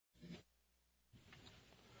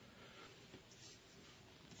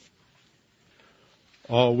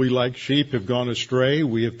All we like sheep have gone astray.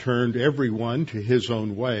 We have turned everyone to his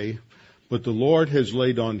own way. But the Lord has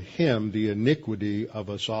laid on him the iniquity of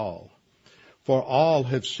us all. For all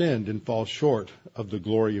have sinned and fall short of the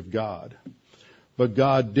glory of God. But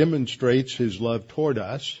God demonstrates his love toward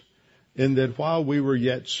us in that while we were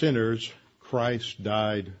yet sinners, Christ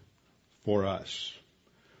died for us.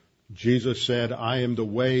 Jesus said, I am the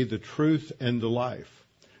way, the truth, and the life.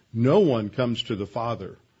 No one comes to the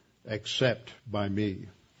Father except by me.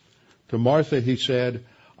 To Martha he said,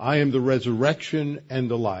 I am the resurrection and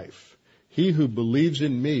the life. He who believes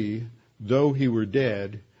in me, though he were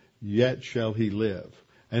dead, yet shall he live.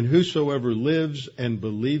 And whosoever lives and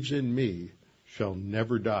believes in me shall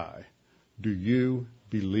never die. Do you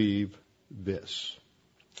believe this?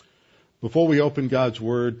 Before we open God's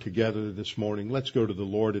Word together this morning, let's go to the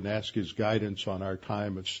Lord and ask his guidance on our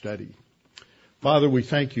time of study. Father, we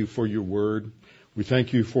thank you for your Word. We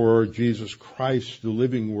thank you for Jesus Christ, the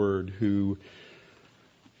living Word, who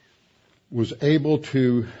was able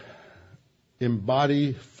to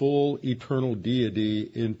embody full eternal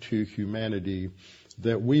deity into humanity,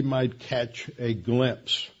 that we might catch a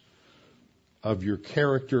glimpse of your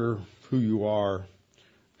character, who you are,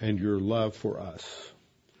 and your love for us.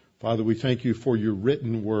 Father, we thank you for your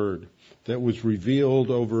written word that was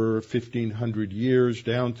revealed over 1,500 years,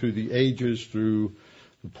 down through the ages, through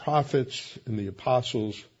the prophets and the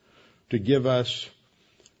apostles, to give us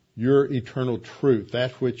your eternal truth,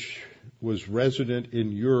 that which was resident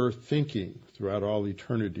in your thinking throughout all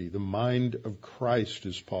eternity, the mind of Christ,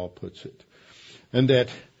 as Paul puts it. And that,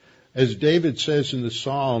 as David says in the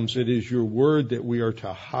Psalms, it is your word that we are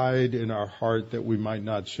to hide in our heart that we might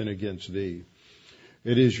not sin against thee.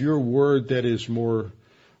 It is your word that is more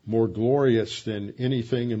glorious than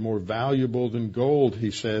anything and more valuable than gold,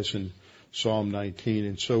 he says in Psalm 19.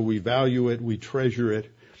 And so we value it, we treasure it,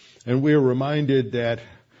 and we are reminded that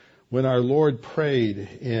when our Lord prayed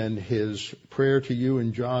in his prayer to you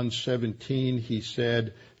in John 17, he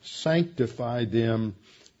said, sanctify them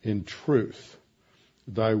in truth.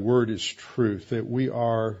 Thy word is truth, that we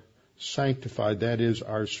are sanctified. That is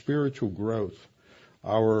our spiritual growth.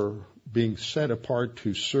 Our being set apart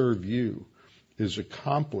to serve you is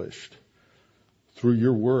accomplished through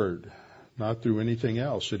your word, not through anything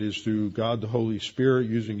else. It is through God the Holy Spirit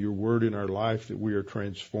using your word in our life that we are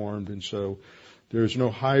transformed. And so there is no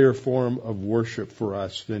higher form of worship for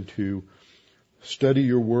us than to study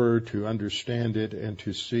your word, to understand it, and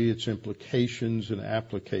to see its implications and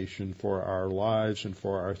application for our lives and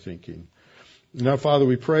for our thinking. Now, Father,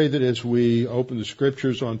 we pray that as we open the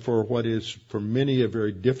scriptures on for what is for many a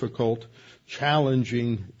very difficult,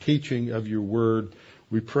 challenging teaching of your word,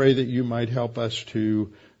 we pray that you might help us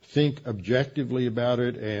to think objectively about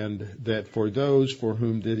it, and that for those for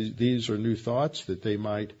whom these are new thoughts, that they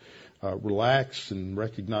might relax and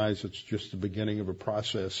recognize it's just the beginning of a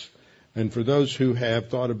process. And for those who have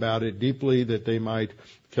thought about it deeply, that they might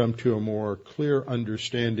come to a more clear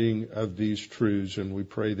understanding of these truths. And we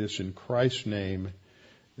pray this in Christ's name.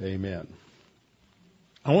 Amen.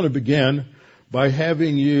 I want to begin by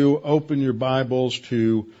having you open your Bibles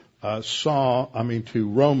to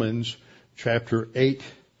Romans chapter 8,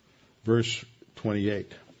 verse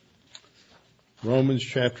 28. Romans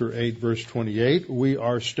chapter 8, verse 28. We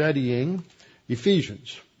are studying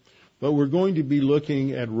Ephesians, but we're going to be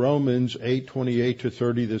looking at Romans 8, 28 to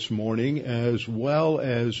 30 this morning, as well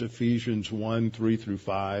as Ephesians 1, 3 through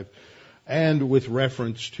 5, and with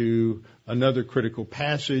reference to another critical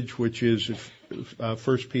passage, which is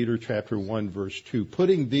 1 Peter chapter 1, verse 2.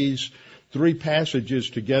 Putting these three passages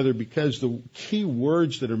together because the key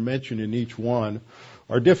words that are mentioned in each one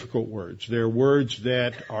are difficult words. They're words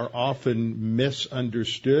that are often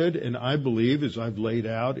misunderstood, and I believe, as I've laid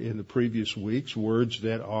out in the previous weeks, words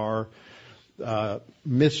that are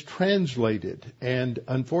mistranslated. And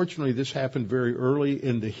unfortunately, this happened very early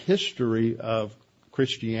in the history of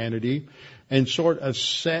Christianity and sort of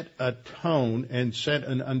set a tone and set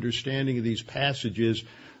an understanding of these passages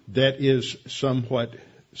that is somewhat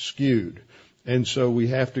skewed. And so we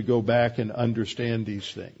have to go back and understand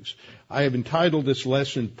these things. I have entitled this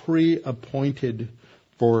lesson, Pre-Appointed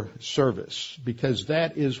for Service, because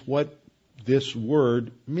that is what this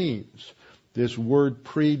word means. This word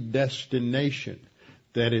predestination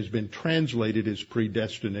that has been translated as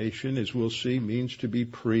predestination, as we'll see, means to be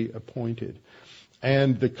pre-appointed.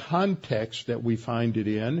 And the context that we find it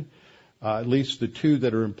in, at least the two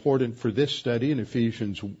that are important for this study in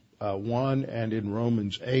Ephesians 1 and in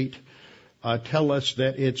Romans 8, tell us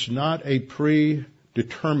that it's not a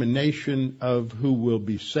predetermination of who will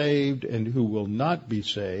be saved and who will not be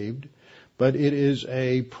saved, but it is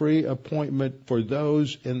a pre-appointment for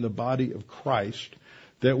those in the body of Christ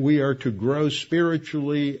that we are to grow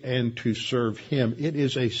spiritually and to serve Him. It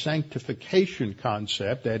is a sanctification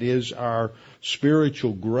concept, that is our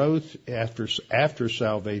spiritual growth after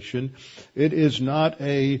salvation. It is not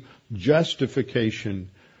a justification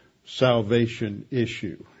salvation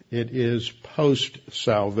issue. It is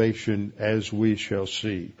post-salvation, as we shall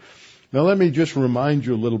see. Now let me just remind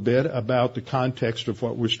you a little bit about the context of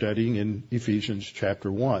what we're studying in Ephesians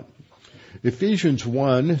chapter 1. Ephesians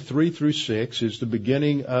 1, 3 through 6 is the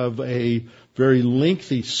beginning of a very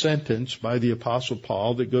lengthy sentence by the Apostle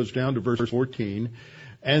Paul that goes down to verse 14,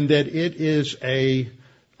 and that it is a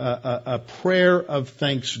prayer of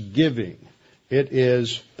thanksgiving. It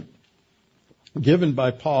is given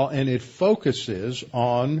by Paul, and it focuses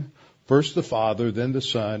on first the Father, then the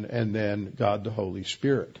Son, and then God the Holy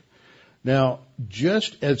Spirit. Now,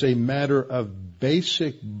 just as a matter of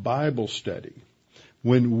basic Bible study,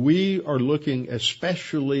 when we are looking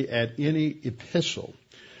especially at any epistle,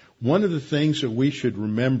 one of the things that we should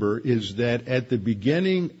remember is that at the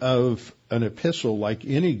beginning of an epistle, like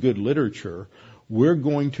any good literature, we're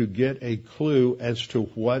going to get a clue as to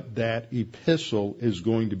what that epistle is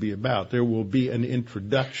going to be about. There will be an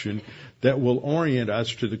introduction that will orient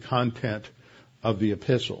us to the content of the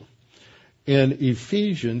epistle. In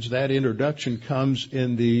Ephesians, that introduction comes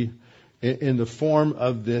in the form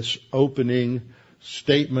of this opening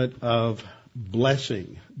statement of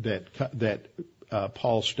blessing that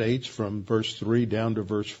Paul states from verse 3 down to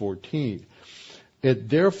verse 14. It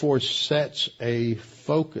therefore sets a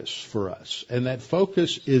focus for us, and that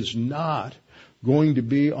focus is not going to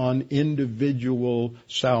be on individual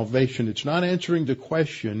salvation. It's not answering the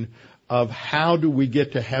question of how do we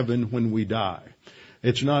get to heaven when we die.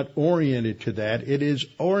 It's not oriented to that. It is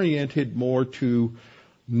oriented more to,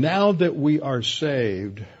 now that we are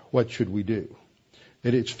saved, what should we do?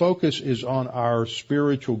 And its focus is on our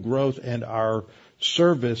spiritual growth and our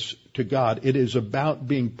service to God. It is about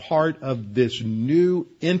being part of this new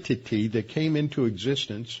entity that came into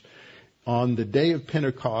existence on the day of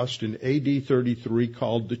Pentecost in AD 33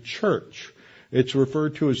 called the church. It's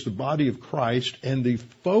referred to as the body of Christ, and the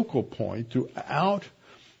focal point throughout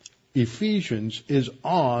Ephesians is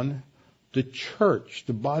on the church,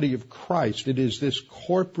 the body of Christ. It is this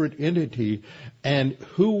corporate entity, and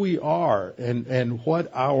who we are and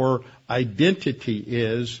what our identity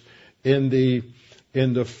is in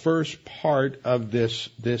the first part of this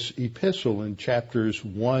epistle in chapters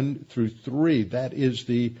 1 through 3. That is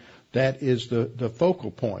the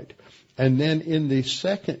focal point. And then in the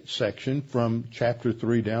second section from chapter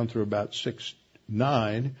 3 down through about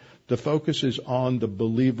 6-9, the focus is on the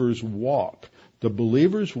believer's walk. The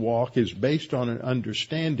believer's walk is based on an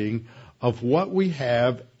understanding of what we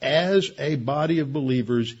have as a body of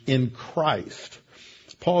believers in Christ.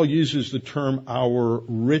 Paul uses the term our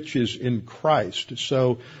riches in Christ.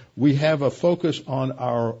 So we have a focus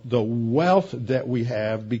on the wealth that we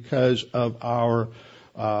have because of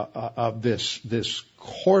of this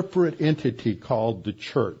corporate entity called the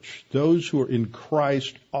church. Those who are in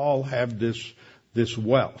Christ all have this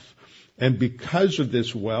wealth. And because of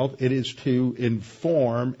this wealth, it is to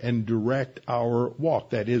inform and direct our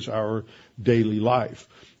walk. That is our daily life.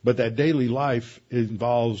 But that daily life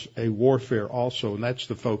involves a warfare also, and that's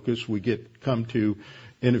the focus we come to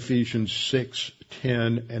in Ephesians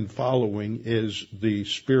 6:10 and following, is the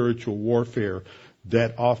spiritual warfare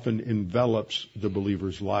that often envelops the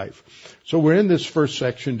believer's life. So we're in this first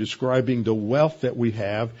section describing the wealth that we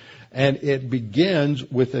have, and it begins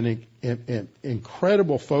with an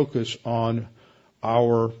incredible focus on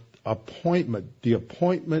our appointment, the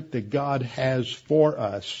appointment that God has for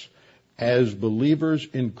us as believers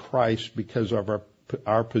in Christ because of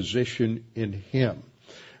our position in Him.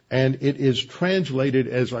 And it is translated,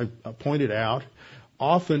 as I pointed out,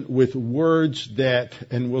 often with words that,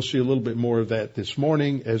 and we'll see a little bit more of that this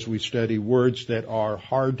morning as we study words that are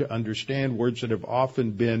hard to understand, words that have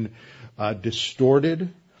often been distorted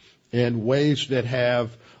in ways that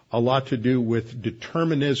have a lot to do with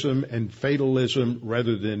determinism and fatalism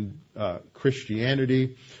rather than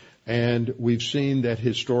Christianity. And we've seen that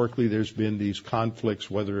historically there's been these conflicts,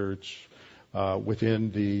 whether it's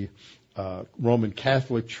within the Roman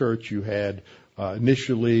Catholic Church. You had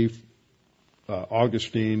initially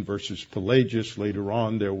Augustine versus Pelagius. Later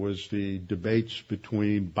on, there was the debates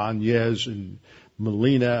between Banez and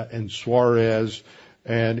Molina and Suarez.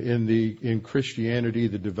 And in Christianity,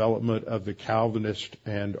 the development of the Calvinist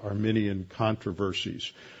and Arminian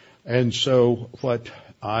controversies. And so what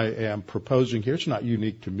I am proposing here, it's not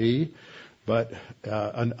unique to me, but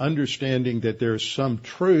an understanding that there's some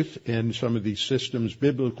truth in some of these systems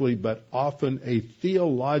biblically, but often a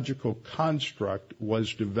theological construct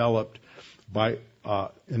was developed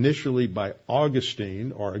initially by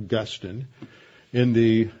Augustine or Augustine in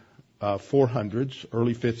the 400s,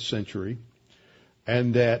 early 5th century,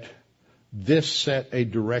 and that this set a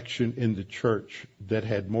direction in the church that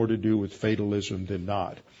had more to do with fatalism than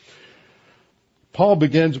not. Paul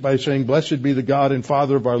begins by saying, "Blessed be the God and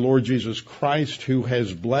Father of our Lord Jesus Christ, who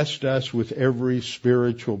has blessed us with every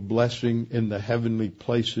spiritual blessing in the heavenly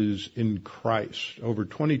places in Christ." Over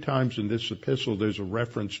 20 times in this epistle, there's a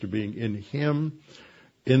reference to being in Him,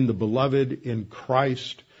 in the Beloved, in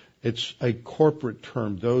Christ. It's a corporate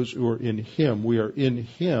term. Those who are in Him, we are in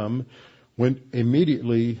Him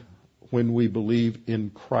immediately when we believe in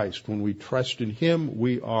Christ. When we trust in Him,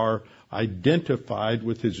 we are identified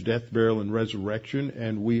with His death, burial, and resurrection,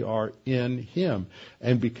 and we are in Him.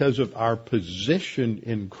 And because of our position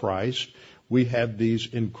in Christ, we have these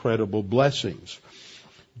incredible blessings.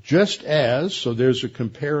 Just as, so there's a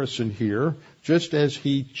comparison here, just as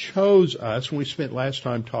He chose us, and we spent last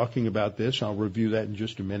time talking about this, I'll review that in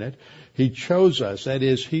just a minute. He chose us, that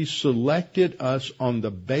is, He selected us on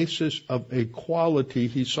the basis of a quality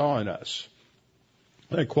He saw in us.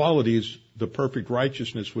 That quality is the perfect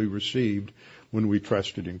righteousness we received when we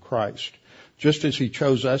trusted in Christ. Just as He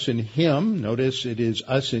chose us in Him, notice it is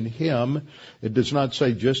us in Him. It does not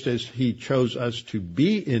say just as He chose us to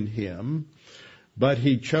be in Him, but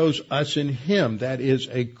He chose us in Him. That is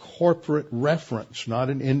a corporate reference, not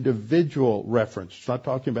an individual reference. It's not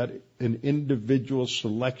talking about an individual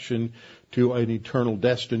selection to an eternal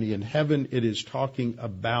destiny in heaven. It is talking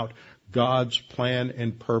about God's plan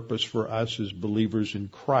and purpose for us as believers in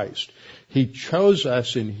Christ. He chose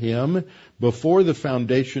us in Him before the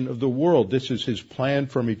foundation of the world. This is His plan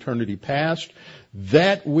from eternity past,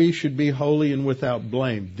 that we should be holy and without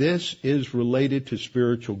blame. This is related to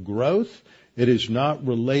spiritual growth. It is not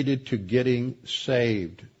related to getting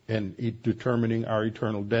saved and determining our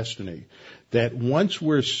eternal destiny. That once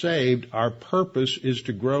we're saved, our purpose is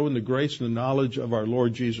to grow in the grace and the knowledge of our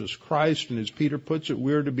Lord Jesus Christ. And as Peter puts it,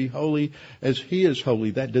 we're to be holy as He is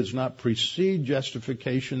holy. That does not precede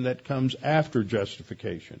justification. That comes after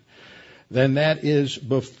justification. Then that is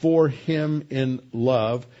before Him in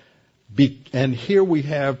love. And here we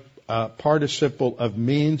have a participle of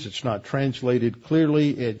means. It's not translated clearly.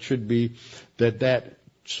 It should be that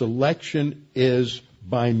selection is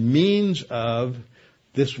by means of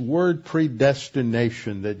this word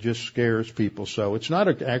predestination that just scares people. So it's not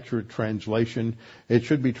an accurate translation. It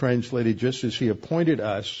should be translated just as He appointed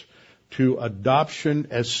us to adoption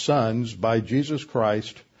as sons by Jesus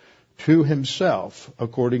Christ to Himself,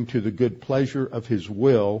 according to the good pleasure of His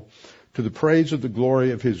will, to the praise of the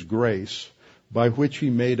glory of His grace, by which He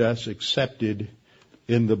made us accepted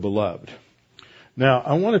in the Beloved. Now,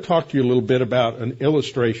 I want to talk to you a little bit about an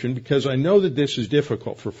illustration, because I know that this is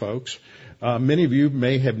difficult for folks. Many of you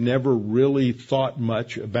may have never really thought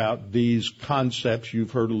much about these concepts.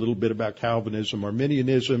 You've heard a little bit about Calvinism,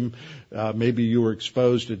 Arminianism. Maybe you were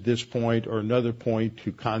exposed at this point or another point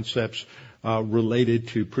to concepts related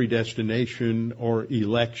to predestination or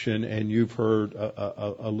election, and you've heard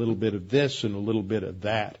a little bit of this and a little bit of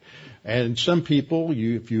that. And some people,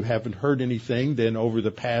 if you haven't heard anything, then over the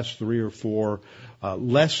past 3 or 4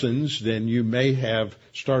 lessons, then you may have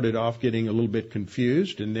started off getting a little bit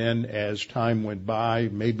confused, and then as time went by,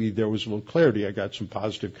 maybe there was a little clarity. I got some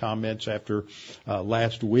positive comments after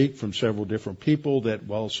last week from several different people that,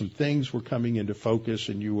 well, some things were coming into focus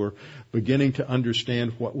and you were beginning to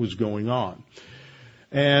understand what was going on.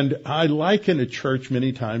 And I liken a church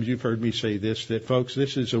many times, you've heard me say this, that folks,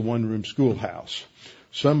 this is a one-room schoolhouse.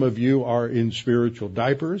 Some of you are in spiritual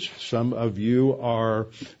diapers. Some of you are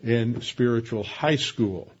in spiritual high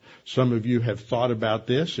school. Some of you have thought about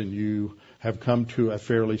this and you have come to a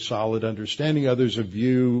fairly solid understanding. Others of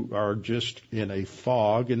you are just in a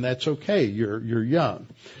fog, and that's okay. You're young.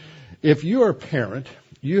 If you're a parent,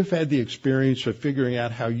 you've had the experience of figuring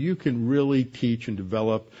out how you can really teach and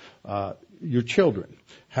develop your children,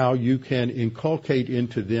 how you can inculcate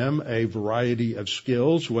into them a variety of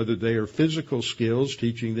skills, whether they are physical skills,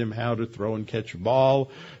 teaching them how to throw and catch a ball,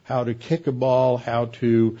 how to kick a ball, how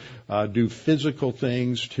to do physical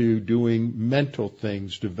things, to doing mental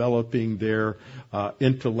things, developing their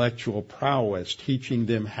intellectual prowess, teaching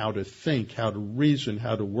them how to think, how to reason,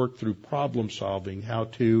 how to work through problem solving, how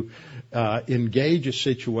to engage a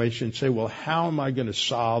situation and say, well, how am I going to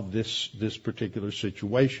solve this particular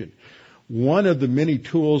situation? One of the many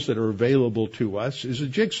tools that are available to us is a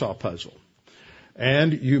jigsaw puzzle.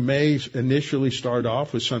 And you may initially start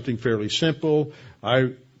off with something fairly simple.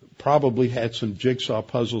 I probably had some jigsaw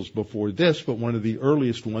puzzles before this, but one of the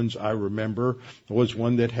earliest ones I remember was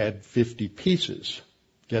one that had 50 pieces.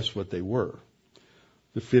 Guess what they were?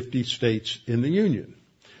 the 50 states in the Union.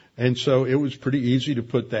 And so it was pretty easy to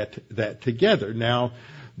put that together. Now,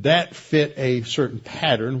 that fit a certain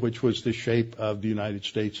pattern, which was the shape of the United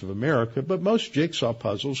States of America, but most jigsaw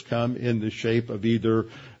puzzles come in the shape of either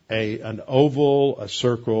an oval, a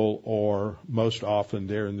circle, or most often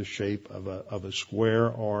they're in the shape of a square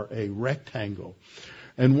or a rectangle.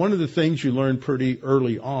 And one of the things you learn pretty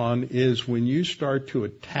early on is when you start to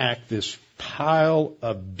attack this pile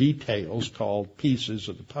of details called pieces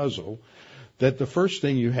of the puzzle, that the first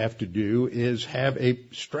thing you have to do is have a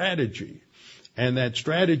strategy. And that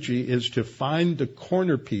strategy is to find the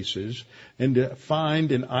corner pieces and to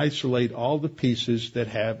find and isolate all the pieces that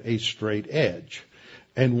have a straight edge.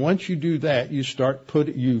 And once you do that,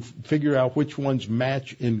 you figure out which ones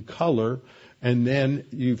match in color, and then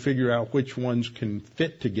you figure out which ones can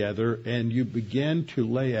fit together, and you begin to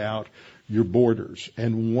lay out your borders.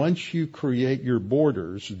 And once you create your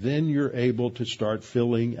borders, then you're able to start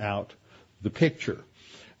filling out the picture.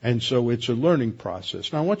 And so it's a learning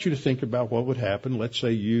process. Now I want you to think about what would happen. Let's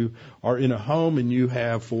say you are in a home and you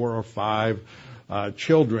have 4 or 5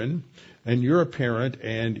 children, and you're a parent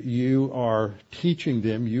and you are teaching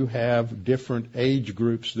them. You have different age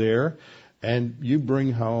groups there, and you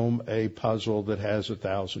bring home a puzzle that has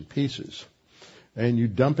 1,000 pieces. And you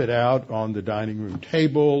dump it out on the dining room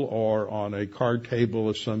table or on a card table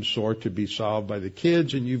of some sort to be solved by the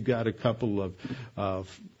kids, and you've got a couple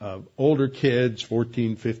of older kids,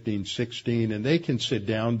 14, 15, 16, and they can sit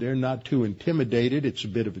down. They're not too intimidated. It's a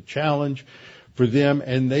bit of a challenge for them,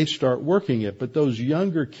 and they start working it. But those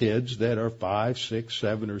younger kids that are 5, 6,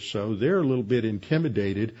 7 or so, they're a little bit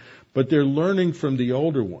intimidated, but they're learning from the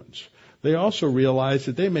older ones. They also realize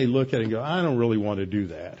that they may look at it and go, I don't really want to do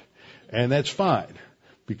that. And that's fine,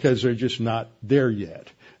 because they're just not there yet.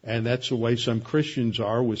 And that's the way some Christians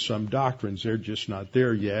are with some doctrines. They're just not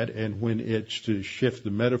there yet. And when it's, to shift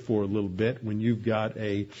the metaphor a little bit, when you've got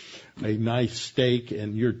a nice steak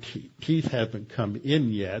and your teeth haven't come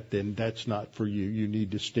in yet, then that's not for you. You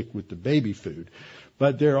need to stick with the baby food.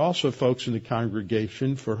 But there are also folks in the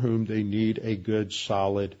congregation for whom they need a good,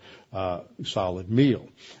 solid meal.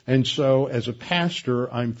 And so as a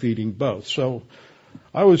pastor, I'm feeding both. So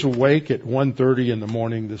I was awake at 1:30 in the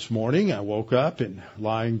morning this morning. I woke up, and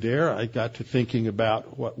lying there, I got to thinking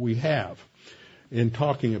about what we have in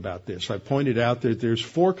talking about this. I pointed out that there's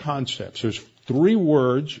 4 concepts. There's 3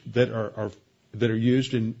 words that are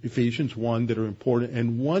used in Ephesians 1 that are important,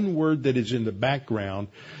 and 1 word that is in the background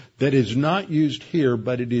that is not used here,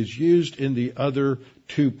 but it is used in the other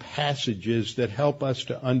 2 passages that help us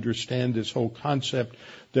to understand this whole concept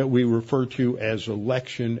that we refer to as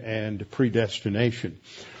election and predestination.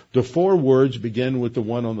 The 4 words begin with the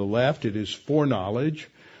one on the left. It is foreknowledge,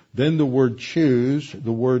 then the word choose,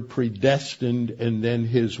 the word predestined, and then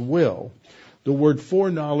his will. The word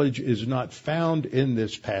foreknowledge is not found in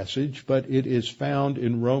this passage, but it is found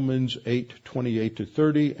in Romans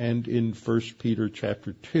 8:28-30 and in 1 Peter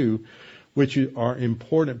chapter 2, which are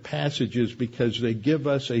important passages because they give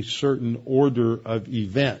us a certain order of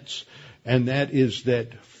events. And that is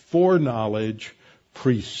that foreknowledge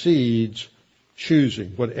precedes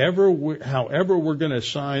choosing. However we're going to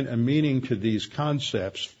assign a meaning to these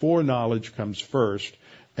concepts, foreknowledge comes first,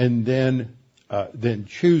 and then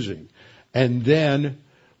choosing. And then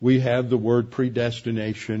we have the word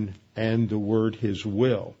predestination and the word his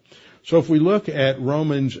will. So if we look at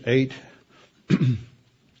Romans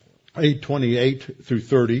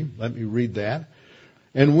 8:28-30, let me read that.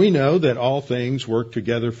 And we know that all things work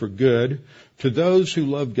together for good to those who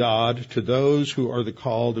love God, to those who are the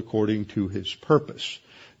called according to his purpose.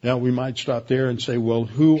 Now we might stop there and say, well,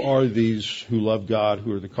 who are these who love God,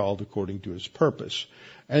 who are the called according to his purpose?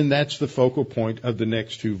 And that's the focal point of the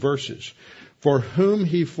next 2 verses. For whom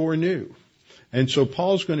he foreknew. And so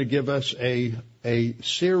Paul's going to give us a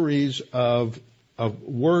series of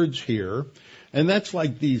words here, and that's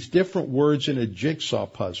like these different words in a jigsaw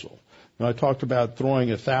puzzle. Now, I talked about throwing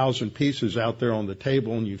 1,000 pieces out there on the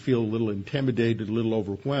table and you feel a little intimidated, a little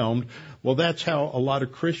overwhelmed. Well, that's how a lot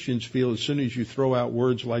of Christians feel as soon as you throw out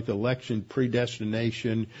words like election,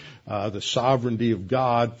 predestination, the sovereignty of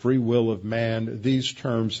God, free will of man. These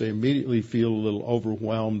terms, they immediately feel a little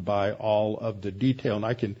overwhelmed by all of the detail. And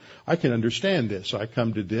I can understand this. I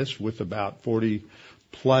come to this with about 40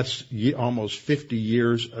 plus, almost 50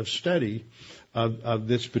 years of study of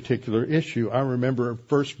this particular issue. I remember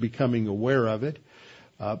first becoming aware of it,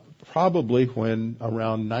 probably when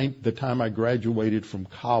around the time I graduated from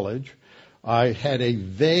college. I had a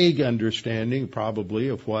vague understanding, probably,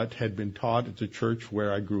 of what had been taught at the church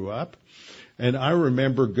where I grew up. And I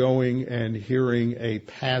remember going and hearing a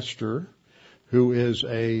pastor who has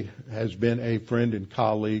been a friend and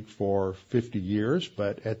colleague for 50 years,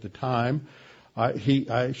 but at the time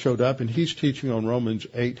I showed up, and he's teaching on Romans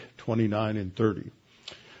 8:29 and 30.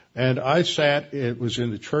 And I sat, it was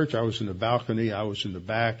in the church, I was in the balcony, I was in the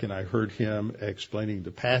back, and I heard him explaining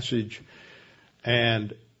the passage,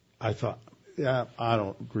 and I thought, yeah, I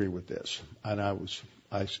don't agree with this. And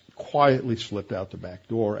I quietly slipped out the back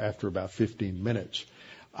door after about 15 minutes.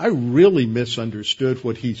 I really misunderstood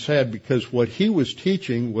what he said, because what he was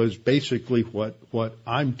teaching was basically what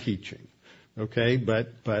I'm teaching. Okay?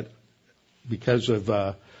 But because of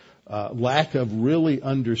lack of really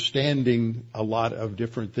understanding a lot of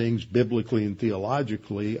different things biblically and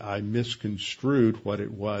theologically, I misconstrued what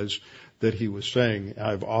it was that he was saying.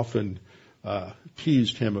 I've often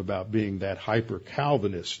teased him about being that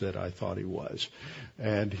hyper-Calvinist that I thought he was.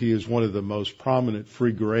 And he is one of the most prominent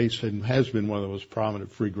free grace, and has been one of the most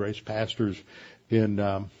prominent free grace pastors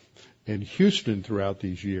in Houston throughout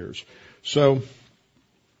these years. So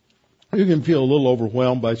you can feel a little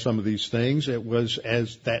overwhelmed by some of these things. It was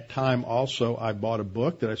as that time also I bought a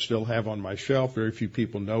book that I still have on my shelf. Very few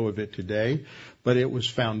people know of it today, but it was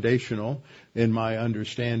foundational in my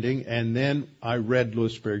understanding. And then I read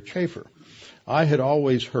Louis Sperry Chafer. I had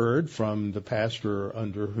always heard from the pastor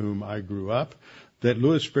under whom I grew up that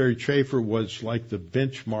Louis Sperry Chafer was like the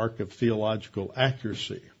benchmark of theological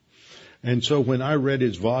accuracy. And so when I read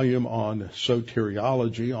his volume on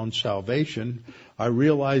soteriology, on salvation, I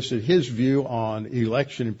realized that his view on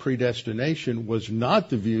election and predestination was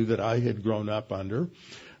not the view that I had grown up under,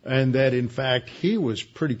 and that in fact he was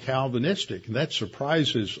pretty Calvinistic. And that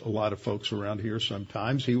surprises a lot of folks around here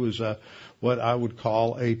sometimes. He was what I would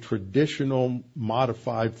call a traditional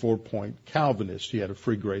modified 4-point Calvinist. He had a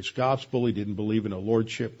free grace gospel. He didn't believe in a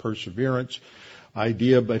lordship perseverance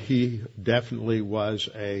idea, but he definitely was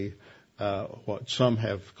what some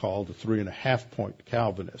have called a 3.5-point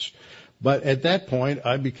Calvinist. But at that point,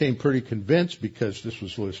 I became pretty convinced, because this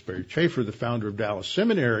was Louis Sperry Chafer, the founder of Dallas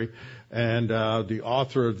Seminary, and the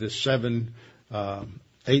author of this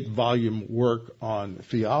 8-volume work on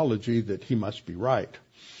theology, that he must be right.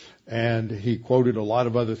 And he quoted a lot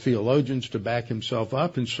of other theologians to back himself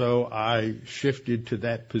up, and so I shifted to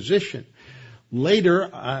that position. Later,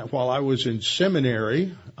 while I was in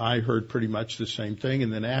seminary, I heard pretty much the same thing.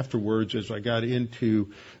 And then afterwards, as I got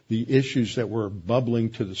into the issues that were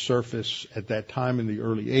bubbling to the surface at that time in the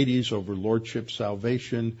early 80s over lordship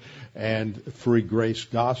salvation and free grace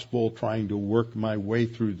gospel, trying to work my way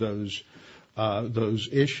through those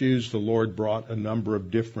issues, the Lord brought a number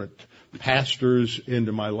of different pastors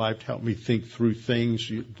into my life to help me think through things,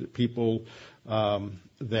 people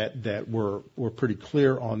that were pretty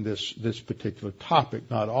clear on this particular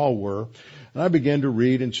topic. Not all were. And I began to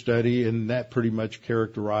read and study, and that pretty much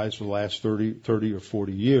characterized the last 30 or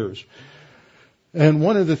 40 years. And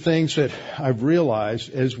one of the things that I've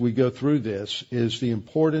realized as we go through this is the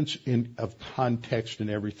importance of context and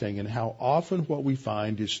everything, and how often what we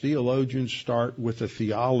find is theologians start with a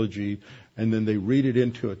theology and then they read it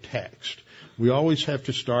into a text. We always have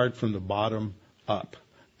to start from the bottom up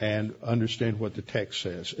and understand what the text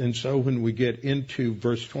says. And so when we get into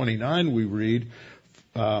verse 29, we read,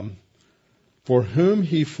 for whom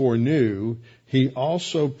he foreknew, he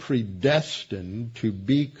also predestined to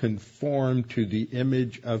be conformed to the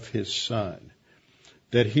image of his Son,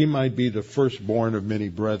 that he might be the firstborn of many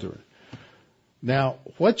brethren. Now,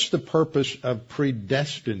 what's the purpose of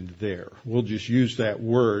predestined there? We'll just use that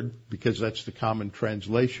word because that's the common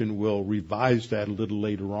translation. We'll revise that a little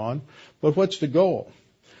later on. But what's the goal?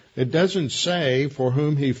 It doesn't say for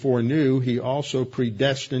whom he foreknew, he also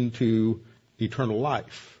predestined to eternal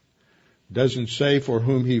life. It doesn't say for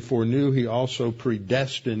whom he foreknew, he also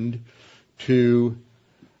predestined to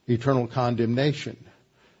eternal condemnation.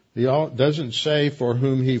 It doesn't say for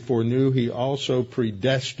whom he foreknew, he also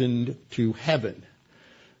predestined to heaven.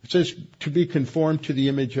 It says to be conformed to the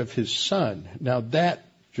image of his Son. Now that,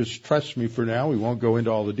 just trust me for now, we won't go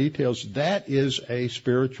into all the details. That is a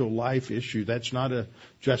spiritual life issue. That's not a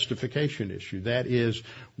justification issue. That is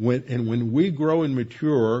when we grow and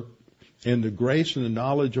mature in the grace and the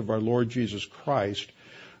knowledge of our Lord Jesus Christ,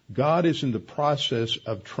 God is in the process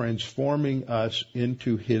of transforming us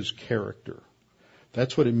into his character.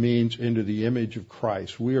 That's what it means, into the image of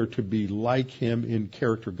Christ. We are to be like him in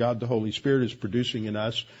character. God, the Holy Spirit, is producing in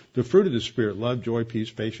us the fruit of the Spirit: love, joy, peace,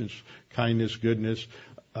 patience, kindness, goodness,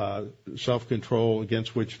 self-control,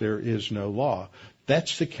 against which there is no law.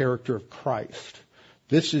 That's the character of Christ.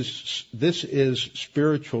 This is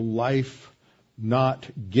spiritual life, not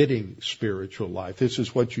getting spiritual life. This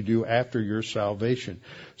is what you do after your salvation.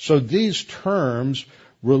 So these terms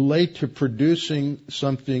relate to producing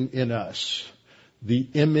something in us. the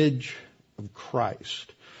image of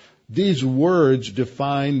Christ. These words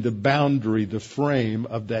define the boundary, the frame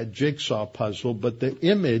of that jigsaw puzzle, but the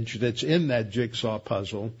image that's in that jigsaw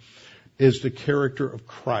puzzle is the character of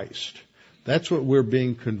Christ. That's what we're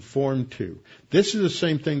being conformed to. This is the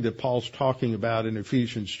same thing that Paul's talking about in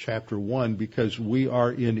Ephesians chapter 1, because we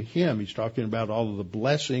are in Him. He's talking about all of the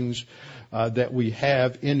blessings that we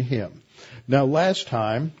have in Him. Now,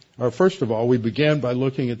 first of all, we began by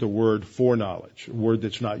looking at the word foreknowledge, a word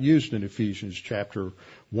that's not used in Ephesians chapter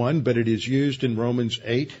 1, but it is used in Romans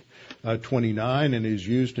 8:29, and is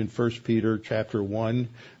used in 1 Peter chapter 1,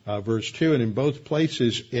 verse 2. And in both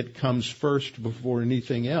places, it comes first before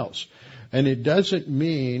anything else. And it doesn't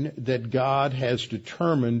mean that God has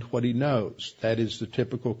determined what He knows. That is the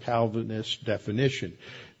typical Calvinist definition.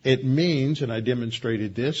 It means, and I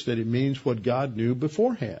demonstrated this, that it means what God knew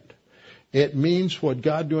beforehand. It means what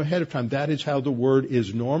God knew ahead of time. That is how the word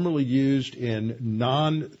is normally used in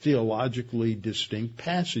non-theologically distinct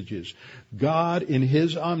passages. God, in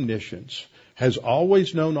His omniscience, has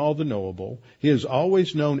always known all the knowable. He has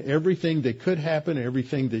always known everything that could happen,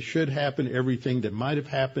 everything that should happen, everything that might have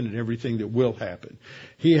happened, and everything that will happen.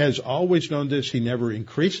 He has always known this. He never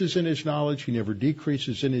increases in His knowledge. He never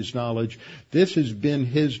decreases in His knowledge. This has been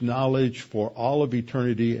His knowledge for all of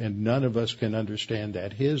eternity, and none of us can understand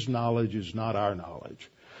that. His knowledge is not our knowledge.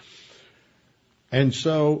 And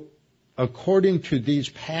so, according to these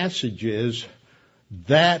passages,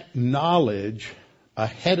 that knowledge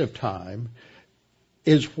ahead of time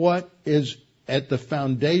is what is at the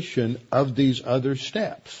foundation of these other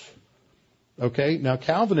steps. Okay? Now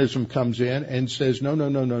Calvinism comes in and says,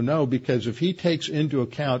 no, because if he takes into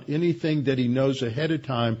account anything that he knows ahead of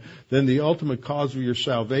time, then the ultimate cause of your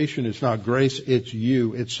salvation is not grace, it's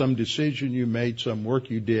you. It's some decision you made, some work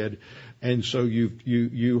you did, and so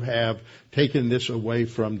you have taken this away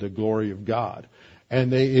from the glory of God. And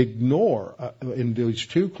they ignore, in these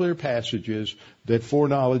two clear passages, that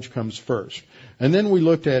foreknowledge comes first. And then we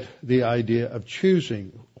looked at the idea of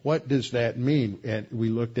choosing. What does that mean? And we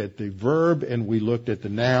looked at the verb and we looked at the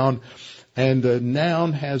noun. And the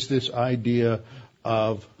noun has this idea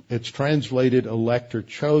of, it's translated elect or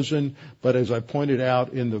chosen, but as I pointed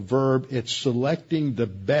out in the verb, it's selecting the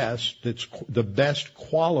best, that's the best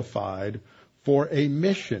qualified for a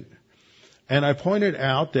mission. And I pointed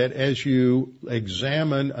out that as you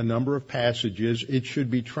examine a number of passages, it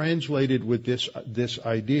should be translated with this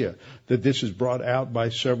idea, that this is brought out by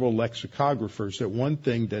several lexicographers, that one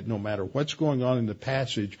thing that no matter what's going on in the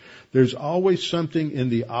passage, there's always something in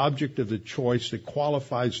the object of the choice that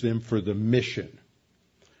qualifies them for the mission.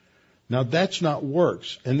 Now that's not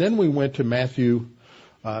works. And then we went to Matthew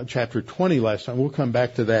chapter 20 last time. We'll come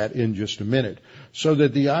back to that in just a minute. So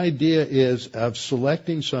that the idea is of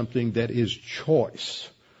selecting something that is choice.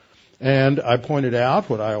 And I pointed out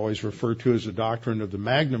what I always refer to as the doctrine of the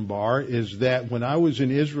Magnum Bar, is that when I was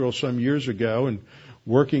in Israel some years ago and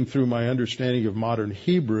working through my understanding of modern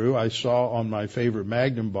Hebrew, I saw on my favorite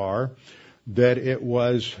Magnum Bar that it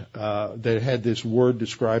was, that it had this word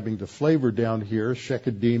describing the flavor down here,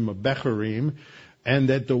 shekadim becharim, and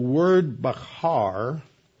that the word bachar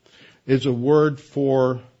is a word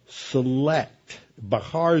for select.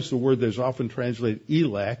 Bachar is the word that's often translated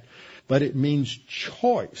elect, but it means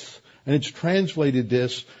choice. And it's translated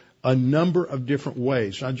this a number of different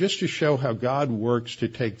ways. Now, just to show how God works to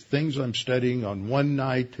take things I'm studying on one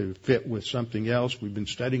night to fit with something else, we've been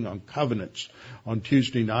studying on covenants on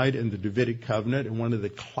Tuesday night in the Davidic covenant, and one of the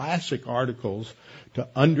classic articles to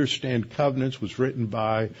understand covenants was written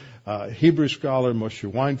by Hebrew scholar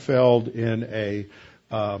Moshe Weinfeld in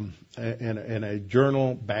a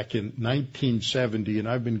journal back in 1970, and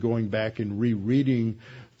I've been going back and rereading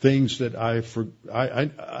things that I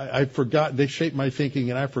forgot. They shaped my thinking,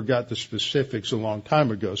 and I forgot the specifics a long time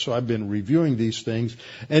ago. So I've been reviewing these things.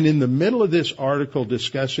 And in the middle of this article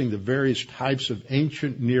discussing the various types of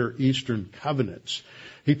ancient Near Eastern covenants,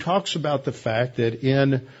 he talks about the fact that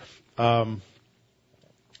in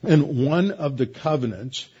one of the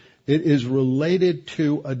covenants, it is related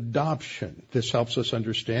to adoption. This helps us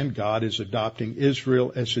understand God is adopting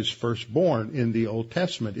Israel as His firstborn in the Old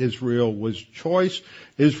Testament. Israel was choice.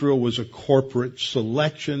 Israel was a corporate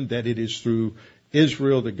selection, that it is through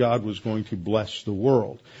Israel that God was going to bless the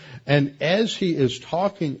world. And as he is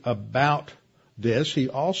talking about this, he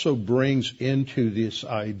also brings into this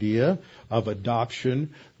idea of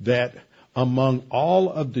adoption that among all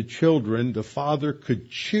of the children, the father could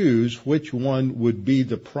choose which one would be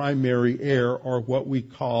the primary heir, or what we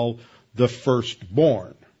call the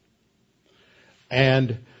firstborn.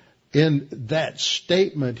 And in that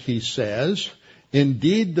statement, he says,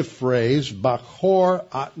 Indeed, the phrase Bachor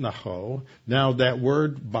Atnacho, now that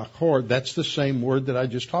word Bachor, that's the same word that I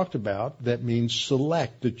just talked about, that means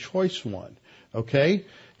select, the choice one. Okay?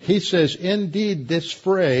 He says, indeed, this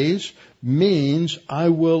phrase means I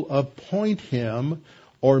will appoint him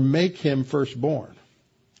or make him firstborn.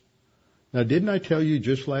 Now, didn't I tell you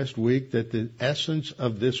just last week that the essence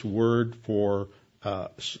of this word for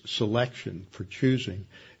selection, for choosing,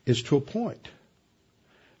 is to appoint?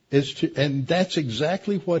 And that's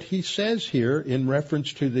exactly what he says here in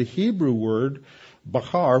reference to the Hebrew word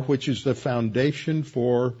Bachar, which is the foundation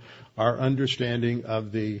for our understanding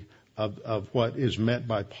of what is meant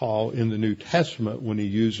by Paul in the New Testament when he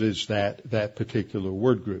uses that particular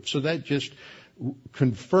word group. So that just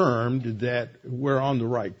confirmed that we're on the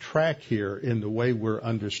right track here in the way we're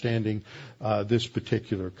understanding this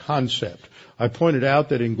particular concept. I pointed out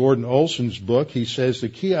that in Gordon Olson's book, he says the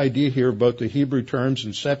key idea here of both the Hebrew terms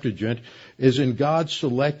and Septuagint is in God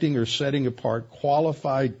selecting or setting apart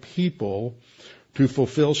qualified people to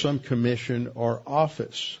fulfill some commission or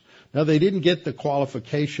office. Now, they didn't get the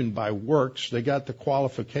qualification by works. They got the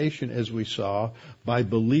qualification, as we saw, by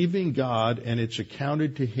believing God, and it's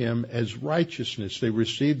accounted to him as righteousness. They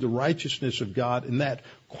received the righteousness of God, and that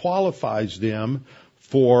qualifies them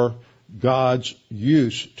for God's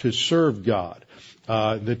use to serve God.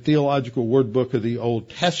 The Theological Word Book of the Old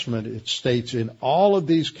Testament, it states in all of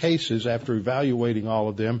these cases, after evaluating all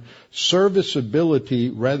of them,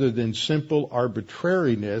 serviceability rather than simple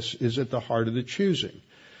arbitrariness is at the heart of the choosing.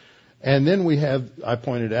 And then I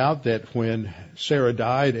pointed out that when Sarah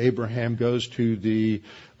died, Abraham goes to the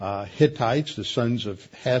Hittites, the sons of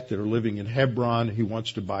Heth that are living in Hebron. He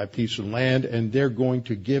wants to buy a piece of land, and they're going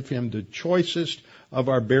to give him the choicest of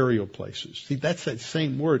our burial places. See, that's that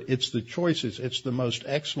same word. It's the choicest. It's the most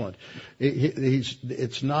excellent.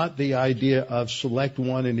 It's not the idea of select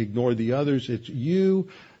one and ignore the others. It's you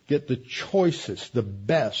get the choicest, the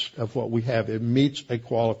best of what we have. It meets a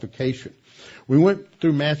qualification. We went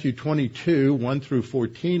through Matthew 22, 1 through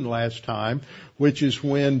 14 last time, which is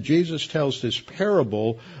when Jesus tells this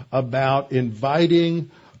parable about inviting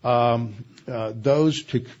those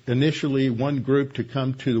to initially one group to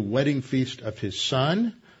come to the wedding feast of his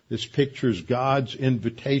son. This pictures God's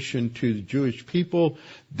invitation to the Jewish people.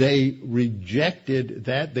 They rejected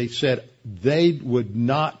that. They said they would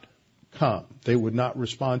not come. They would not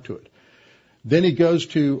respond to it. Then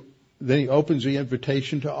he opens the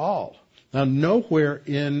invitation to all. Now, nowhere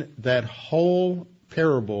in that whole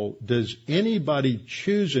parable does anybody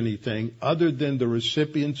choose anything other than the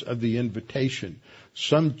recipients of the invitation.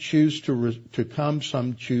 Some choose to come,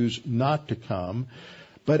 some choose not to come.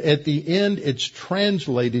 But at the end, it's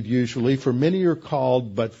translated usually, for many are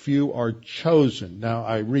called, but few are chosen. Now,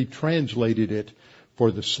 I retranslated it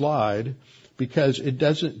for the slide because it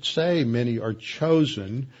doesn't say many are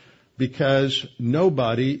chosen, because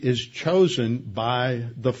nobody is chosen by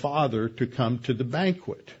the Father to come to the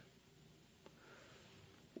banquet.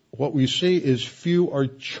 What we see is few are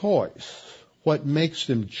choice. What makes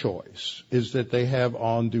them choice is that they have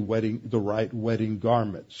on the right wedding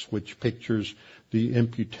garments, which pictures the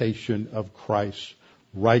imputation of Christ's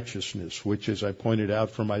righteousness, which, as I pointed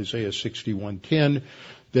out from Isaiah 61:10,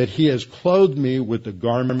 that he has clothed me with the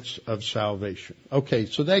garments of salvation. Okay,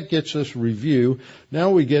 so that gets us review.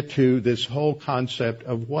 Now we get to this whole concept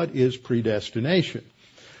of what is predestination.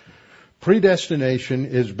 Predestination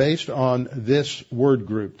is based on this word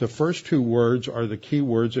group. The first two words are the key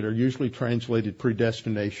words that are usually translated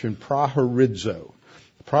predestination, prahorizo.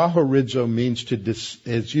 Prahorizo means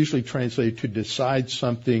it's usually translated to decide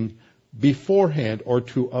something beforehand or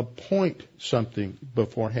to appoint something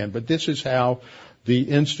beforehand. But this is how the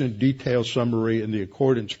instant detail summary in the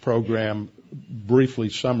Accordance program briefly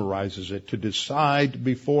summarizes it: to decide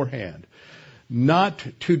beforehand. Not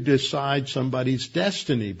to decide somebody's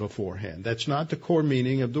destiny beforehand. That's not the core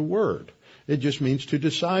meaning of the word. It just means to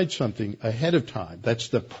decide something ahead of time. That's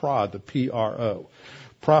the P-R-O.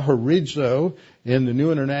 Prahorizo in the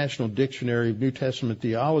New International Dictionary of New Testament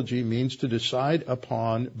Theology means to decide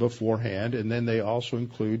upon beforehand, and then they also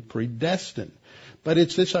include predestined. But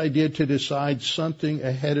it's this idea to decide something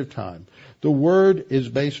ahead of time. The word is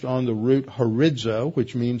based on the root horizo,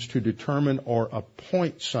 which means to determine or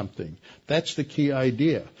appoint something. That's the key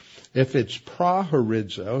idea. If it's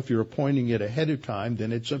prahorizo, if you're appointing it ahead of time,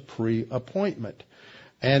 then it's a pre-appointment.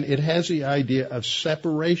 And it has the idea of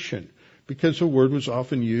separation, because the word was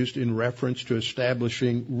often used in reference to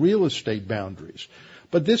establishing real estate boundaries.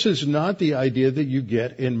 But this is not the idea that you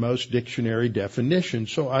get in most dictionary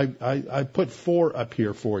definitions. So I put 4 up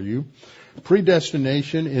here for you.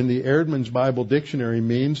 Predestination in the Erdman's Bible Dictionary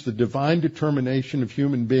means the divine determination of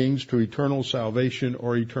human beings to eternal salvation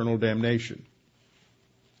or eternal damnation.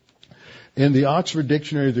 In the Oxford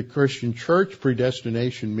Dictionary of the Christian Church,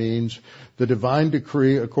 predestination means the divine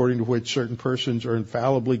decree according to which certain persons are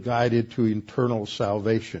infallibly guided to eternal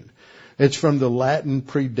salvation. It's from the Latin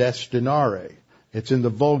predestinare. It's in the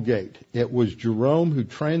Vulgate. It was Jerome who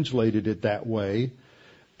translated it that way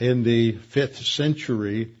in the 5th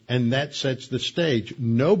century, and that sets the stage.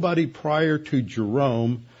 Nobody prior to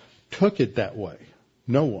Jerome took it that way.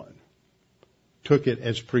 No one took it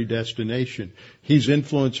as predestination. He's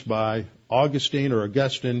influenced by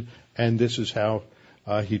Augustine, and this is how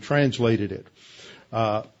he translated it.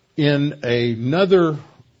 In another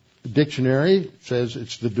dictionary, it says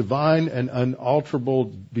it's the divine and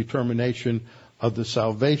unalterable determination of the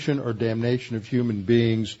salvation or damnation of human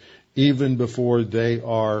beings even before they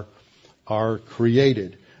are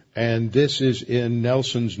created. And this is in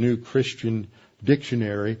Nelson's New Christian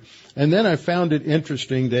Dictionary. And then I found it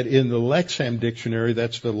interesting that in the Lexham Dictionary,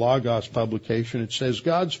 that's the Logos publication, it says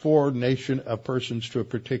God's foreordination of persons to a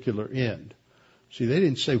particular end. See, they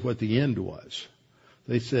didn't say what the end was.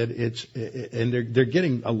 They said and they're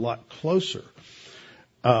getting a lot closer.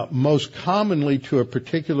 Most commonly to a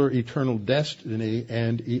particular eternal destiny,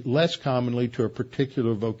 and less commonly to a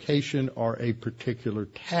particular vocation or a particular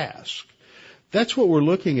task. That's what we're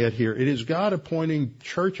looking at here. It is God appointing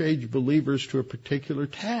church-age believers to a particular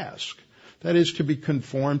task. That is to be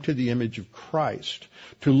conformed to the image of Christ.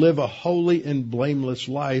 To live a holy and blameless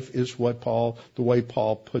life is the way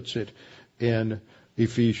Paul puts it in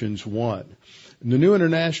Ephesians 1. The New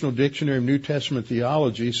International Dictionary of New Testament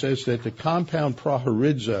Theology says that the compound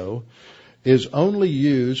prohorizo is only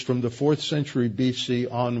used from the 4th century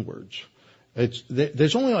BC onwards.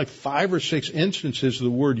 There's only like 5 or 6 instances of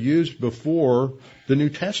the word used before the New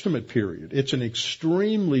Testament period. It's an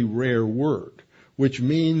extremely rare word, which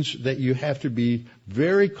means that you have to be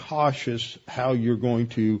very cautious how you're going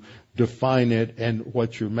to define it and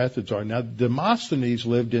what your methods are. Now, Demosthenes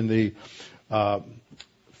lived in the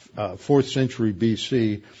 4th century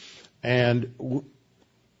BC, and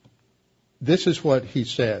this is what he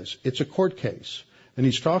says. It's a court case, and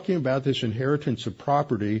he's talking about this inheritance of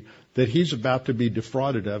property that he's about to be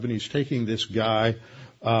defrauded of, and he's taking this guy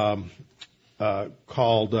called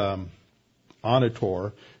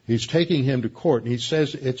Onator. He's taking him to court, and he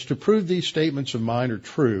says it's to prove these statements of mine are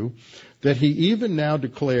true, that he even now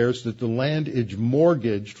declares that the land is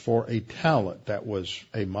mortgaged for a talent, that was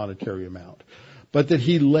a monetary amount, but that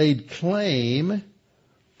he laid claim,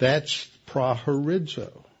 that's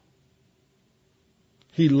prohorizo.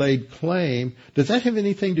 He laid claim. Does that have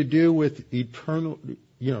anything to do with eternal,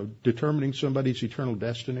 determining somebody's eternal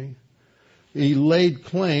destiny? He laid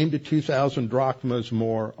claim to 2,000 drachmas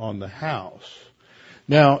more on the house.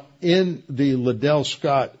 Now, in the Liddell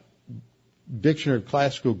Scott Dictionary of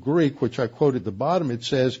Classical Greek, which I quote at the bottom, it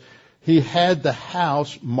says, he had the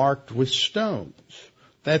house marked with stones.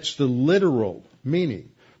 That's the literal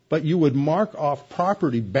meaning. But you would mark off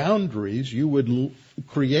property boundaries. You would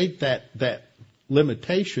create that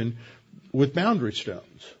limitation with boundary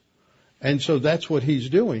stones. And so that's what he's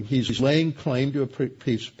doing. He's laying claim to a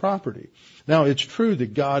piece of property. Now, it's true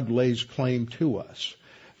that God lays claim to us.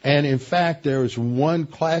 And in fact, there is one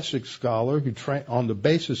classic scholar who, on the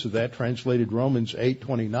basis of that, translated Romans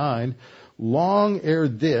 8:29. Long ere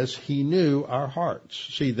this, he knew our hearts.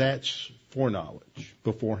 See, that's foreknowledge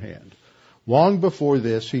beforehand. Long before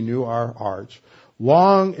this, he knew our hearts.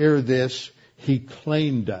 Long ere this, he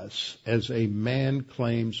claimed us as a man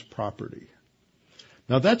claims property.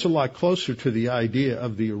 Now, that's a lot closer to the idea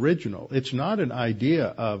of the original. It's not an idea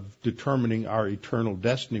of determining our eternal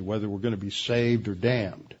destiny, whether we're going to be saved or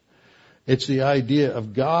damned. It's the idea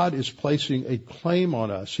of God is placing a claim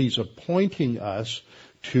on us. He's appointing us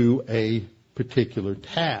to a particular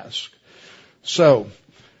task. So,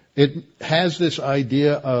 it has this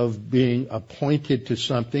idea of being appointed to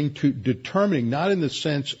something, to determining, not in the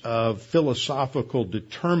sense of philosophical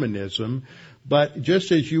determinism, but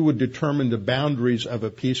just as you would determine the boundaries of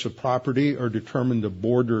a piece of property or determine the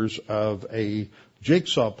borders of a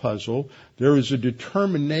jigsaw puzzle, there is a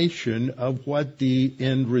determination of what the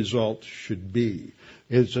end result should be.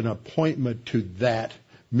 It's an appointment to that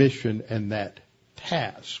mission and that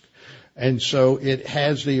task. And so it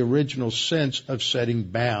has the original sense of setting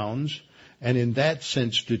bounds, and in that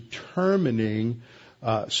sense determining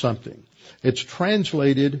something. It's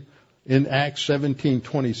translated in Acts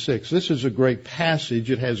 17:26. This is a great passage.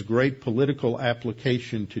 It has great political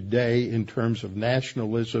application today in terms of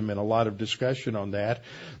nationalism and a lot of discussion on that.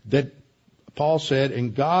 That Paul said,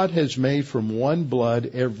 and God has made from one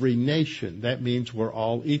blood every nation. That means we're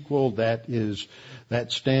all equal. That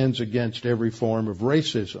stands against every form of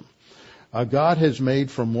racism. God has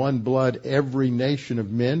made from one blood every nation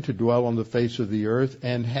of men to dwell on the face of the earth,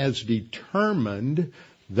 and has determined,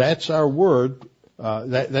 that's our word,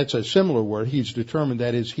 that's a similar word, he's determined,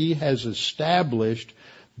 that is, he has established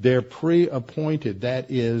their pre-appointed,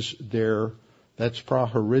 that's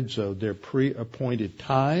prahorizo, their pre-appointed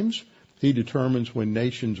times. He determines when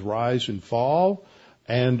nations rise and fall,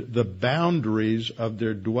 and the boundaries of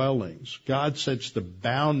their dwellings. God sets the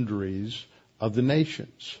boundaries of the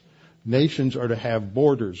nations. Nations are to have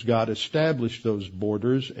borders. God established those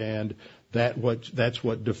borders, and that's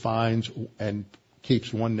what defines and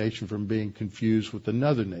keeps one nation from being confused with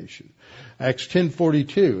another nation. Acts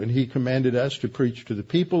 10:42, and he commanded us to preach to the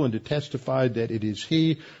people and to testify that it is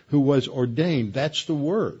he who was ordained. That's the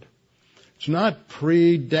word. It's not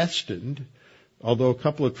predestined, although a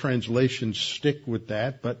couple of translations stick with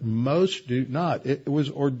that, but most do not. It was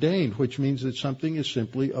ordained, which means that something is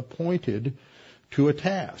simply appointed to a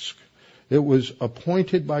task. It was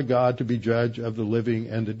appointed by God to be judge of the living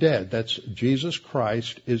and the dead. That's Jesus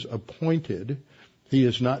Christ is appointed. He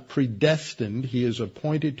is not predestined. He is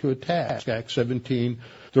appointed to a task. Acts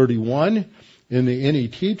 17:31 in the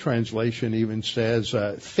NET translation even says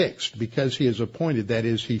fixed, because he is appointed. That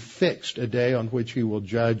is, he fixed a day on which he will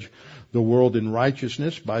judge the world in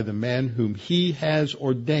righteousness by the man whom he has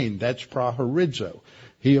ordained. That's prahorizo.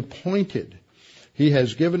 He appointed. He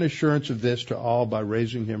has given assurance of this to all by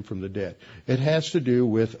raising him from the dead. It has to do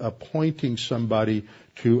with appointing somebody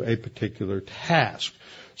to a particular task.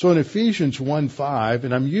 So in Ephesians 1:5,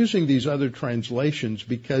 and I'm using these other translations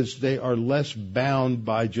because they are less bound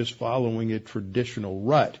by just following a traditional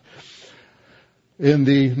rut. In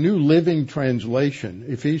the New Living Translation,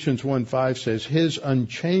 Ephesians 1:5 says, his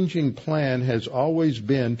unchanging plan has always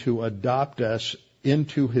been to adopt us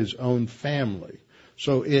into his own family.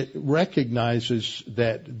 So it recognizes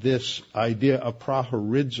that this idea of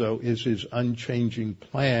prahorizo is his unchanging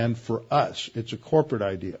plan for us. It's a corporate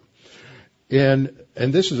idea. And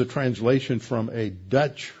this is a translation from a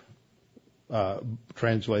Dutch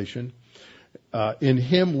translation. In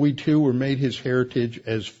him we too were made his heritage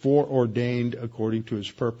as foreordained according to his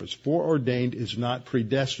purpose. Foreordained is not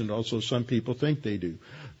predestined, although some people think they do.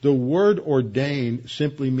 The word ordained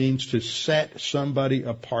simply means to set somebody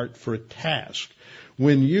apart for a task.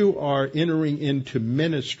 When you are entering into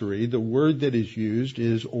ministry, the word that is used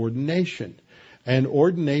is ordination. And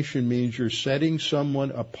ordination means you're setting someone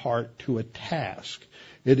apart to a task.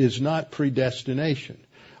 It is not predestination.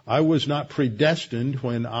 I was not predestined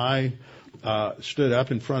when I stood up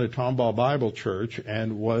in front of Tomball Bible Church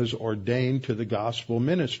and was ordained to the gospel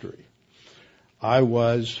ministry. I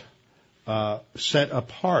was set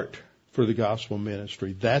apart for the gospel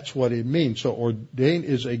ministry. That's what it means. So ordained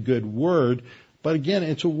is a good word, but again,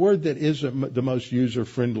 it's a word that isn't the most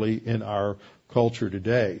user-friendly in our culture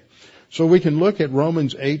today. So we can look at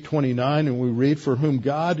Romans 8:29, and we read, for whom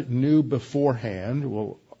God knew beforehand,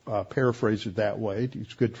 we'll paraphrase it that way,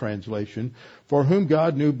 it's a good translation, for whom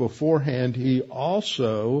God knew beforehand, he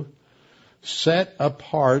also set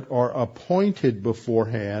apart or appointed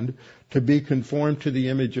beforehand to be conformed to the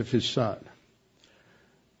image of his Son.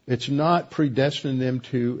 It's not predestined them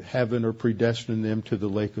to heaven or predestined them to the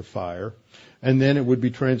lake of fire. And then it would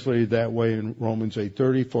be translated that way in Romans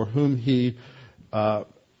 8:30, for whom he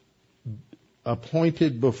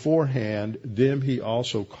appointed beforehand, them he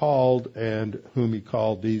also called, and whom he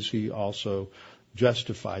called, these he also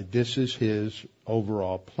justified. This is his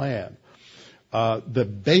overall plan. The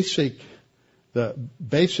basic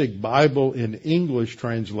Bible in English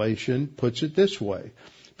translation puts it this way: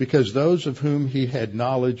 because those of whom he had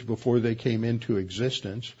knowledge before they came into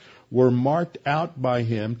existence were marked out by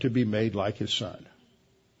him to be made like his Son.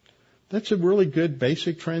 That's a really good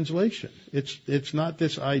basic translation. It's not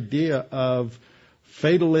this idea of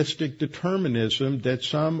fatalistic determinism that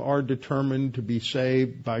some are determined to be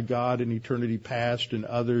saved by God in eternity past and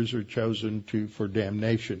others are chosen for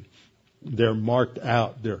damnation. They're marked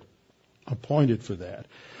out. They're appointed for that.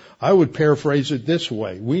 I would paraphrase it this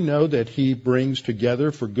way: we know that he brings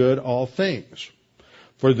together for good all things,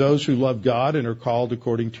 for those who love God and are called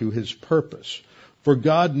according to his purpose. For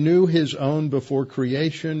God knew his own before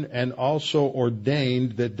creation and also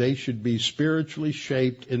ordained that they should be spiritually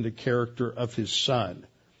shaped in the character of his Son,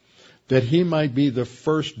 that he might be the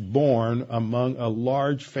firstborn among a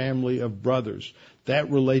large family of brothers.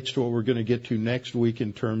 That relates to what we're going to get to next week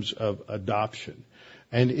in terms of adoption.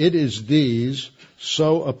 And it is these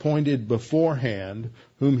so appointed beforehand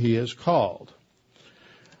whom he has called.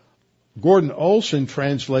 Gordon Olson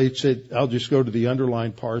translates it, I'll just go to the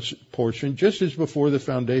underlined portion, just as before the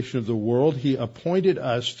foundation of the world, he appointed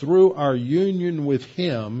us through our union with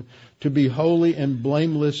him to be holy and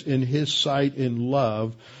blameless in his sight in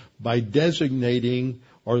love by designating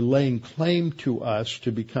or laying claim to us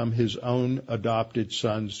to become his own adopted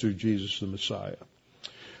sons through Jesus the Messiah.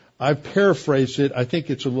 I've paraphrased it. I think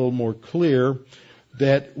it's a little more clear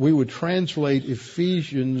that we would translate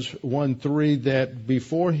Ephesians 1:3 that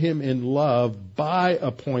before him in love by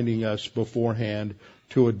appointing us beforehand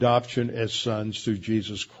to adoption as sons through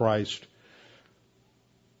Jesus Christ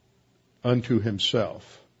unto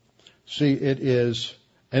himself. See, it is,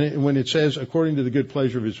 and when it says according to the good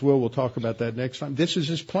pleasure of his will, we'll talk about that next time. This is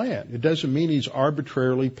his plan. It doesn't mean he's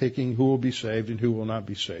arbitrarily picking who will be saved and who will not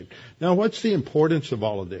be saved. Now, what's the importance of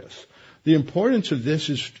all of this? The importance of this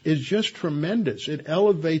is just tremendous. It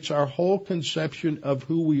elevates our whole conception of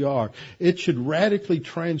who we are. It should radically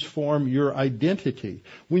transform your identity.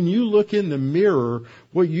 When you look in the mirror,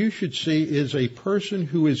 what you should see is a person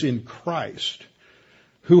who is in Christ,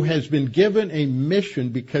 who has been given a mission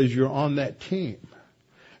because you're on that team.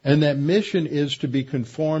 And that mission is to be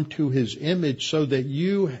conformed to his image so that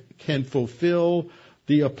you can fulfill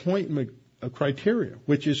the appointment criteria,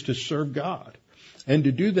 which is to serve God. And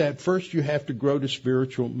to do that, first you have to grow to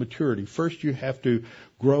spiritual maturity. First you have to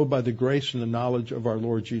grow by the grace and the knowledge of our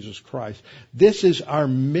Lord Jesus Christ. This is our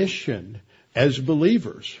mission as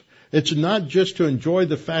believers. It's not just to enjoy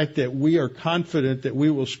the fact that we are confident that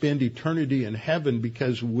we will spend eternity in heaven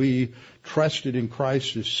because we trusted in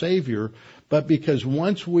Christ as Savior, but because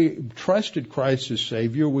once we trusted Christ as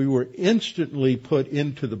Savior, we were instantly put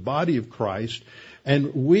into the body of Christ.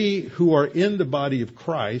 And we who are in the body of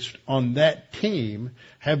Christ on that team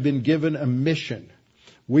have been given a mission.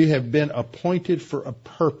 We have been appointed for a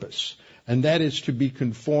purpose, and that is to be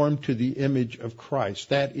conformed to the image of Christ.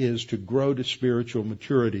 That is to grow to spiritual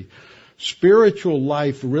maturity. Spiritual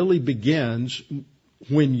life really begins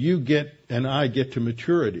when you and I get to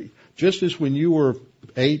maturity. Just as when you were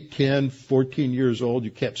 8, 10, 14 years old,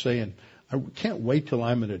 you kept saying, I can't wait till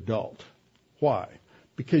I'm an adult. Why?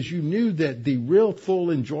 Because you knew that the real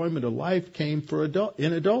full enjoyment of life came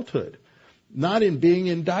in adulthood, not in being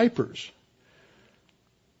in diapers.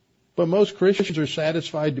 But most Christians are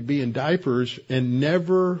satisfied to be in diapers and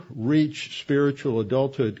never reach spiritual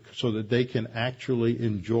adulthood so that they can actually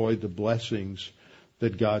enjoy the blessings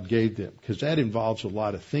that God gave them. Because that involves a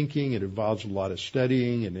lot of thinking, it involves a lot of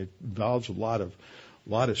studying, and it involves a lot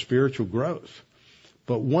of spiritual growth.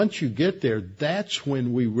 But once you get there, that's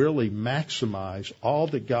when we really maximize all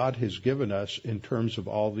that God has given us in terms of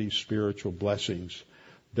all these spiritual blessings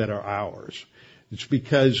that are ours. It's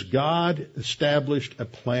because God established a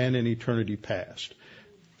plan in eternity past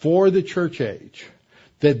for the church age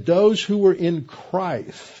that those who were in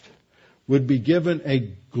Christ would be given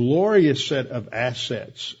a glorious set of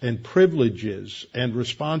assets and privileges and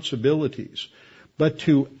responsibilities. But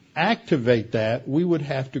to activate that, we would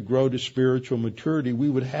have to grow to spiritual maturity. We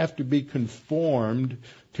would have to be conformed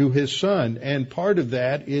to his Son. And part of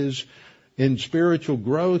that is, in spiritual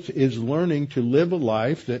growth, is learning to live a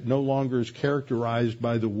life that no longer is characterized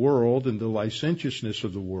by the world and the licentiousness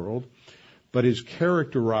of the world, but is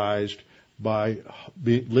characterized by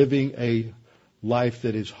living a life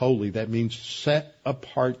that is holy. That means set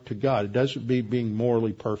apart to God. It doesn't mean being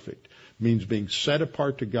morally perfect. It means being set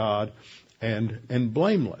apart to God and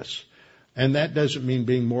blameless. And that doesn't mean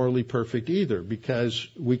being morally perfect either, because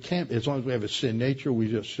we can't, as long as we have a sin nature, we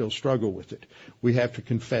just still struggle with it. We have to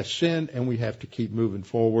confess sin, and we have to keep moving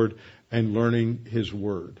forward and learning his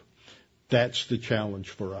word. That's the challenge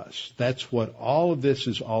for us. That's what all of this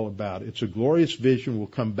is all about. It's a glorious vision. We'll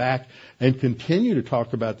come back and continue to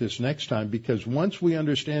talk about this next time, because once we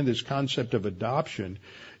understand this concept of adoption,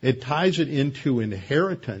 it ties it into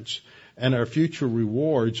inheritance and our future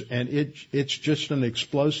rewards, and it's just an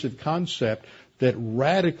explosive concept that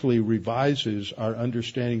radically revises our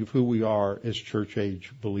understanding of who we are as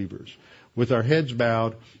church-age believers. With our heads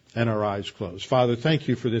bowed and our eyes closed. Father, thank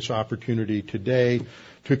you for this opportunity today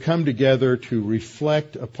to come together to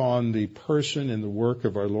reflect upon the person and the work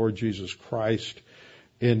of our Lord Jesus Christ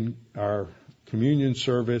in our communion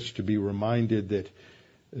service, to be reminded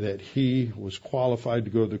that he was qualified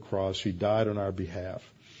to go to the cross. He died on our behalf.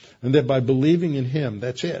 And that by believing in him,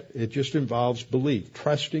 that's it. It just involves belief,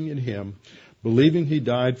 trusting in him, believing he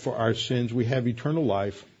died for our sins. We have eternal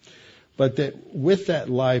life. But that with that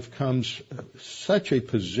life comes such a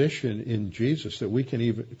position in Jesus that we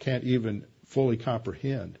can't even fully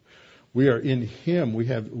comprehend. We are in him. We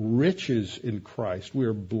have riches in Christ. We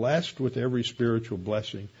are blessed with every spiritual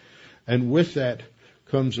blessing. And with that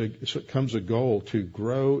comes a goal to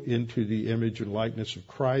grow into the image and likeness of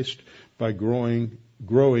Christ by growing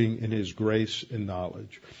in His grace and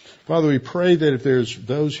knowledge. Father, we pray that if there's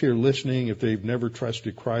those here listening, if they've never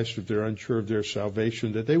trusted Christ, if they're unsure of their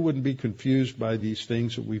salvation, that they wouldn't be confused by these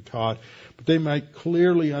things that we've taught, but they might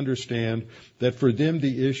clearly understand that for them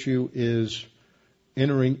the issue is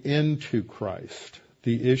entering into Christ.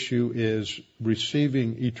 The issue is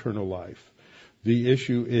receiving eternal life. The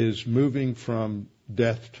issue is moving from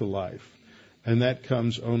death to life. And that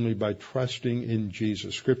comes only by trusting in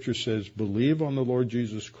Jesus. Scripture says, believe on the Lord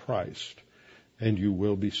Jesus Christ, and you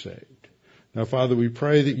will be saved. Now, Father, we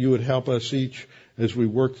pray that you would help us each as we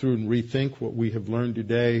work through and rethink what we have learned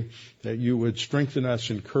today, that you would strengthen us,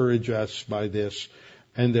 encourage us by this,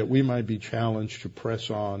 and that we might be challenged to press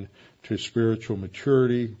on to spiritual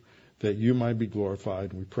maturity, that you might be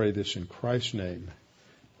glorified. We pray this in Christ's name.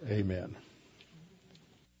 Amen.